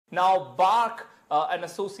Now, BARC, an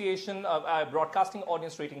association, Broadcasting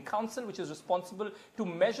Audience Rating Council, which is responsible to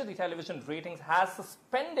measure the television ratings, has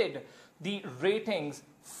suspended the ratings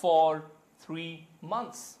for 3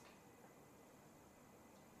 months.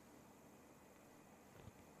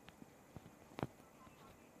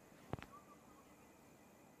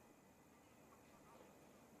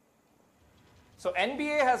 So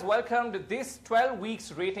NBA has welcomed this 12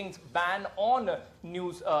 weeks ratings ban on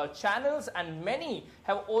news channels, and many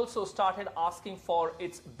have also started asking for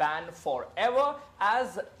its ban forever,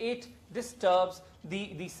 as it disturbs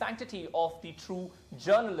the sanctity of the true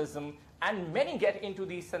journalism, and many get into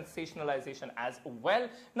the sensationalization as well.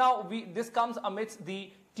 Now, this comes amidst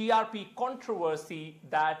the TRP controversy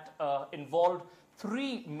that involved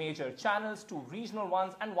 3 major channels, 2 regional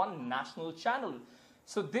ones and 1 national channel.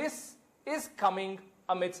 So this is coming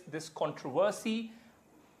amidst this controversy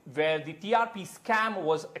where the TRP scam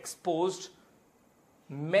was exposed.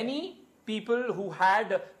 Many people who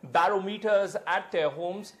had barometers at their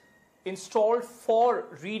homes installed for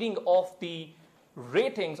reading of the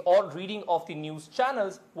ratings or reading of the news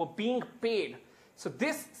channels were being paid. So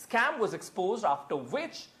this scam was exposed, after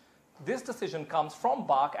which this decision comes from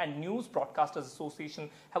BARC, and News Broadcasters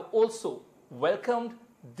Association have also welcomed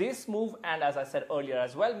this move, and as I said earlier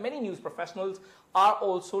as well, many news professionals are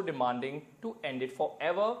also demanding to end it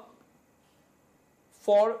forever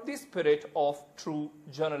for the spirit of true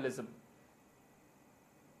journalism.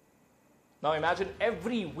 Now imagine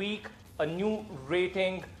every week a new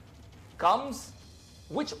rating comes,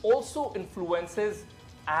 which also influences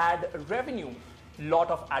ad revenue.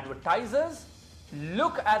 Lot of advertisers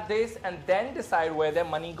look at this and then decide where their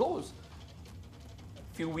money goes.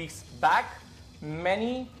 A few weeks back,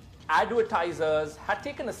 many advertisers had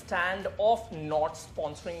taken a stand of not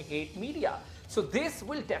sponsoring hate media. So this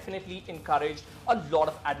will definitely encourage a lot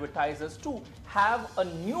of advertisers to have a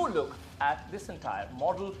new look at this entire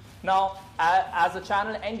model. Now, as a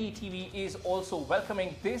channel, NDTV is also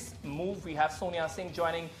welcoming this move. We have Sonia Singh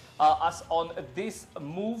joining us on this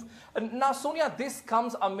move. Now, Sonia, this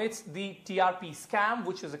comes amidst the TRP scam,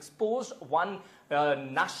 which is exposed. 1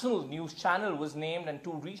 national news channel was named, and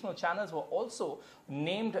 2 regional channels were also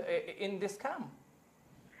named in this scam.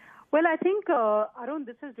 Well, I think, Arun,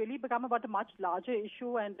 this has really become about a much larger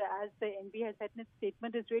issue, and as the NBA has said in its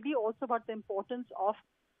statement, it's really also about the importance of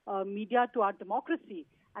media to our democracy,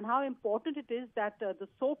 and how important it is that the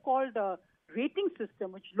so-called rating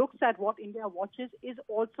system, which looks at what India watches, is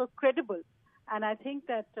also credible. And I think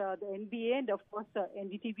that the NBA and, of course,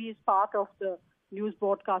 NDTV is part of the News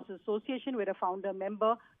Broadcasters Association. We're a founder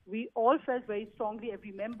member. We all felt very strongly,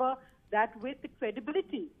 every member, that with the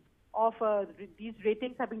credibility of these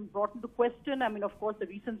ratings have been brought into question. I mean, of course, the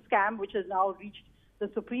recent scam, which has now reached the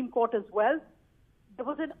Supreme Court as well, there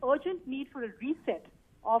was an urgent need for a reset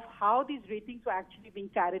of how these ratings were actually being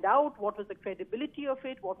carried out, what was the credibility of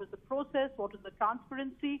it, what was the process, what was the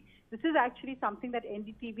transparency. This is actually something that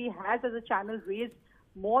NDTV has as a channel raised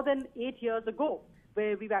more than 8 years ago,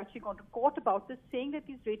 where we've actually gone to court about this, saying that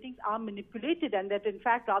these ratings are manipulated and that, in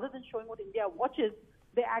fact, rather than showing what India watches,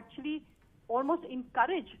 they actually almost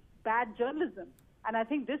encourage bad journalism. And I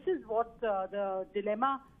think this is what the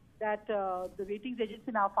dilemma that the ratings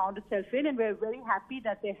agency now found itself in, and we're very happy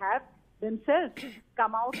that they have themselves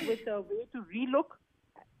come out with a way to relook,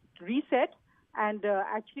 reset, and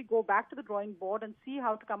actually go back to the drawing board and see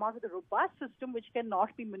how to come out with a robust system which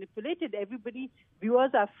cannot be manipulated.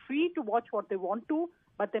 Viewers are free to watch what they want to,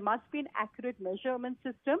 but there must be an accurate measurement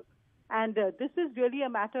system. And this is really a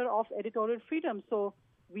matter of editorial freedom. So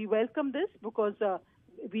we welcome this because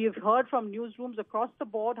we have heard from newsrooms across the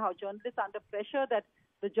board how journalists are under pressure that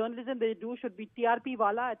the journalism they do should be TRP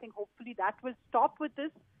wala. I think hopefully that will stop with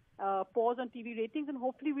this pause on TV ratings, and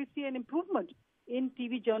hopefully we see an improvement in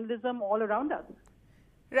TV journalism all around us.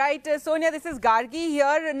 Right, Sonia, this is Gargi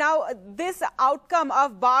here. Now, this outcome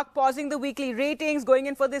of BARC pausing the weekly ratings, going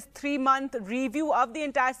in for this 3-month review of the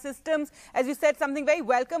entire systems, as you said, something very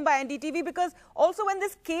welcome by NDTV, because also when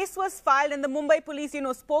this case was filed and the Mumbai police,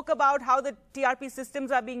 spoke about how the TRP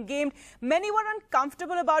systems are being gamed, many were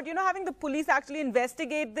uncomfortable about, having the police actually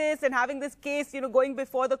investigate this and having this case, going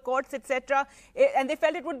before the courts, etc. And they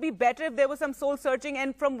felt it would be better if there was some soul searching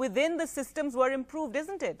and from within the systems were improved,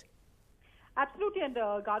 isn't it? Absolutely, and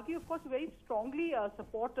Gargi, of course, very strongly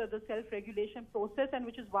support the self-regulation process, and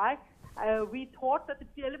which is why we thought that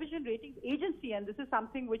the television ratings agency, and this is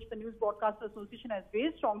something which the News Broadcasters Association has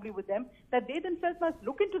raised strongly with them, that they themselves must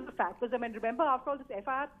look into the fact. Because, remember, after all, this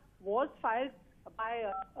FIR was filed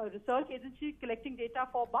by a research agency collecting data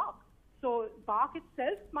for BARC. So BARC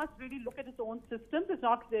itself must really look at its own systems. It's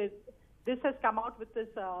not this has come out with this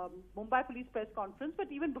Mumbai police press conference,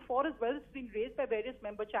 but even before as well, it's been raised by various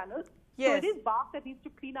member channels. Yes. So it is BARC that needs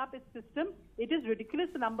to clean up its system. It is ridiculous,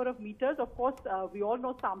 the number of meters. Of course, we all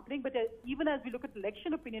know sampling, but even as we look at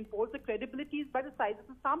election opinion polls, the credibility is by the size of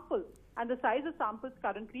the sample. And the size of samples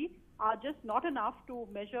currently are just not enough to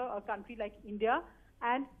measure a country like India.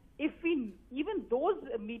 And if even those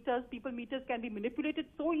meters, people meters, can be manipulated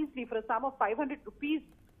so easily for a sum of 500 rupees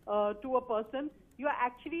to a person, you are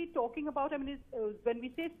actually talking about, when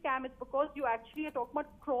we say scam, it's because you actually are talking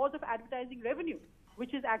about crores of advertising revenue,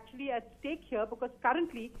 which is actually at stake here, because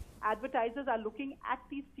currently advertisers are looking at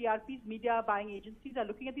these TRPs, media buying agencies are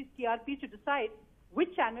looking at these TRPs to decide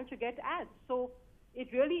which channel to get ads. So it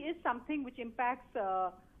really is something which impacts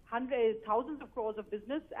thousands of crores of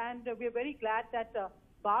business, and we are very glad that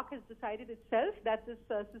BARC has decided itself that this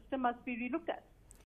system must be relooked at.